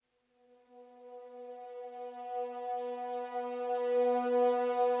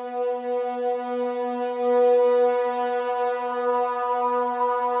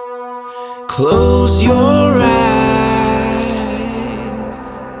Close your eyes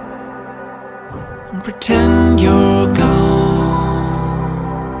and pretend you're gone.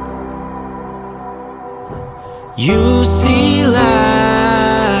 You see light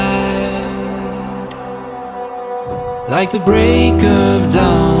like the break of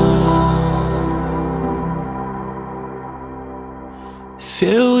dawn.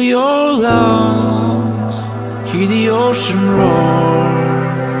 Fill your lungs, hear the ocean roar.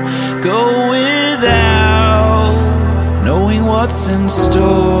 Go without knowing what's in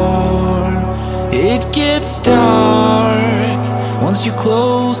store. It gets dark once you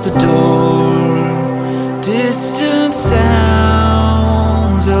close the door. Distant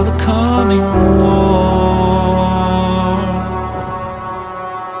sounds of the coming war,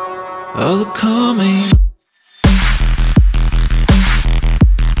 of the coming.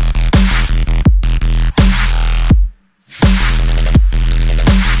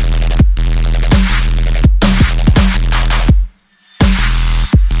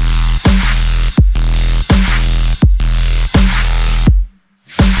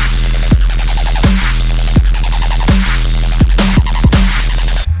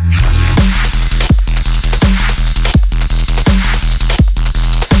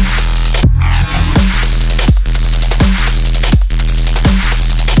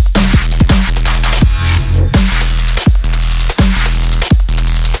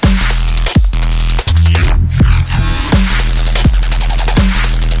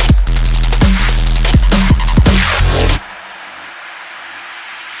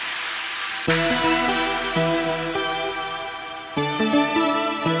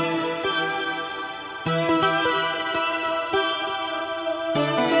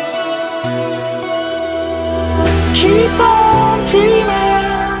 Keep on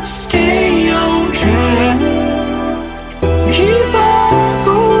dreaming, stay on track. Keep on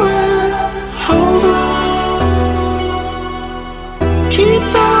going, hold on. Keep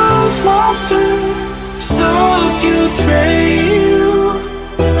those monsters off your trail.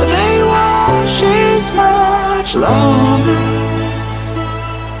 They won't chase much longer.